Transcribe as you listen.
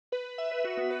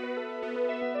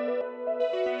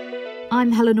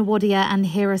I'm Helena Wadia, and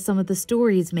here are some of the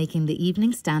stories making the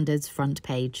Evening Standard's front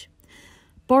page.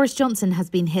 Boris Johnson has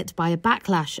been hit by a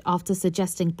backlash after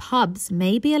suggesting pubs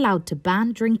may be allowed to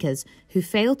ban drinkers who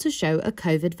fail to show a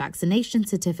COVID vaccination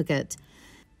certificate.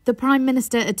 The Prime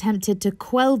Minister attempted to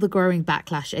quell the growing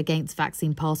backlash against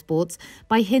vaccine passports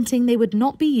by hinting they would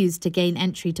not be used to gain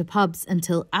entry to pubs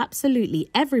until absolutely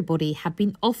everybody had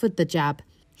been offered the jab.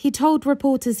 He told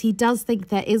reporters he does think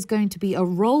there is going to be a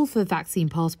role for vaccine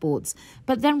passports,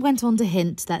 but then went on to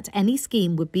hint that any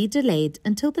scheme would be delayed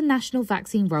until the national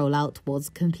vaccine rollout was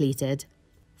completed.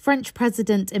 French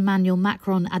President Emmanuel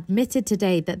Macron admitted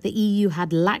today that the EU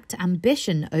had lacked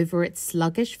ambition over its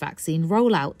sluggish vaccine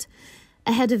rollout.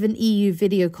 Ahead of an EU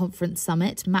video conference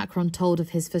summit, Macron told of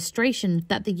his frustration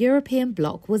that the European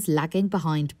bloc was lagging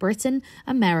behind Britain,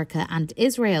 America and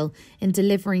Israel in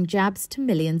delivering jabs to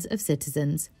millions of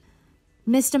citizens.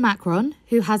 Mr. Macron,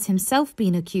 who has himself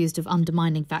been accused of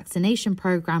undermining vaccination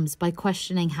programmes by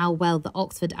questioning how well the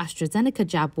Oxford-AstraZeneca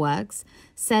jab works,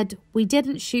 said, "We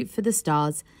didn't shoot for the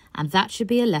stars, and that should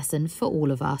be a lesson for all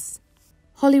of us."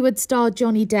 Hollywood star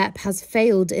Johnny Depp has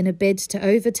failed in a bid to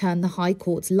overturn the High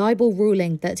Court's libel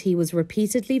ruling that he was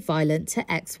repeatedly violent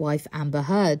to ex-wife Amber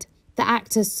Heard. The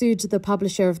actor sued the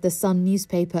publisher of The Sun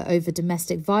newspaper over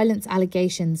domestic violence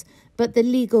allegations, but the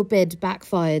legal bid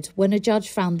backfired when a judge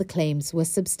found the claims were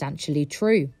substantially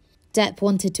true. Depp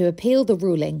wanted to appeal the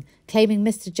ruling, claiming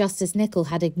Mr. Justice Nicol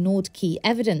had ignored key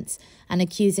evidence and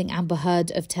accusing Amber Heard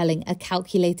of telling a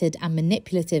calculated and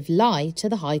manipulative lie to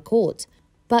the High Court.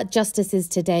 But justices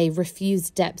today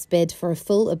refused Depp's bid for a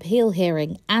full appeal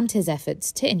hearing and his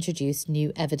efforts to introduce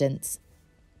new evidence.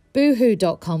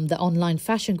 Boohoo.com, the online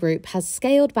fashion group, has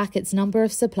scaled back its number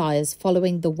of suppliers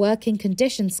following the working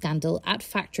conditions scandal at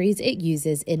factories it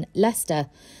uses in Leicester.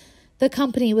 The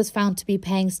company was found to be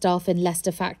paying staff in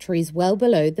Leicester factories well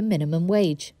below the minimum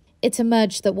wage. It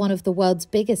emerged that one of the world's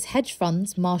biggest hedge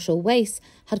funds, Marshall Wace,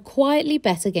 had quietly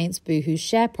bet against Boohoo's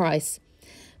share price.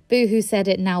 Boohoo said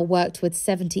it now worked with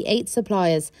 78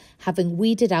 suppliers, having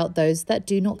weeded out those that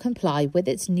do not comply with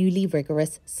its newly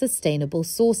rigorous sustainable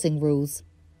sourcing rules.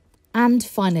 And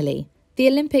finally, the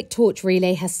Olympic torch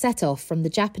relay has set off from the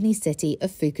Japanese city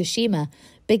of Fukushima,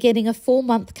 beginning a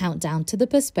 4-month countdown to the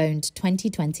postponed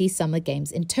 2020 Summer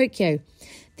Games in Tokyo.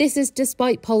 This is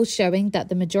despite polls showing that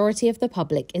the majority of the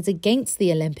public is against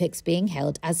the Olympics being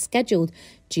held as scheduled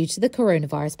due to the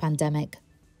coronavirus pandemic.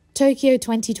 Tokyo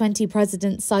 2020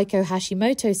 President Saiko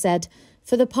Hashimoto said,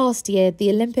 "For the past year, the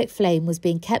Olympic flame was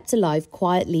being kept alive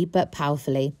quietly but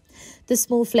powerfully. The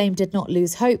small flame did not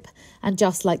lose hope, and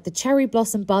just like the cherry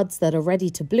blossom buds that are ready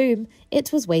to bloom,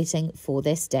 it was waiting for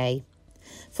this day."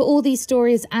 For all these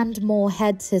stories and more,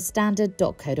 head to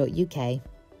standard.co.uk.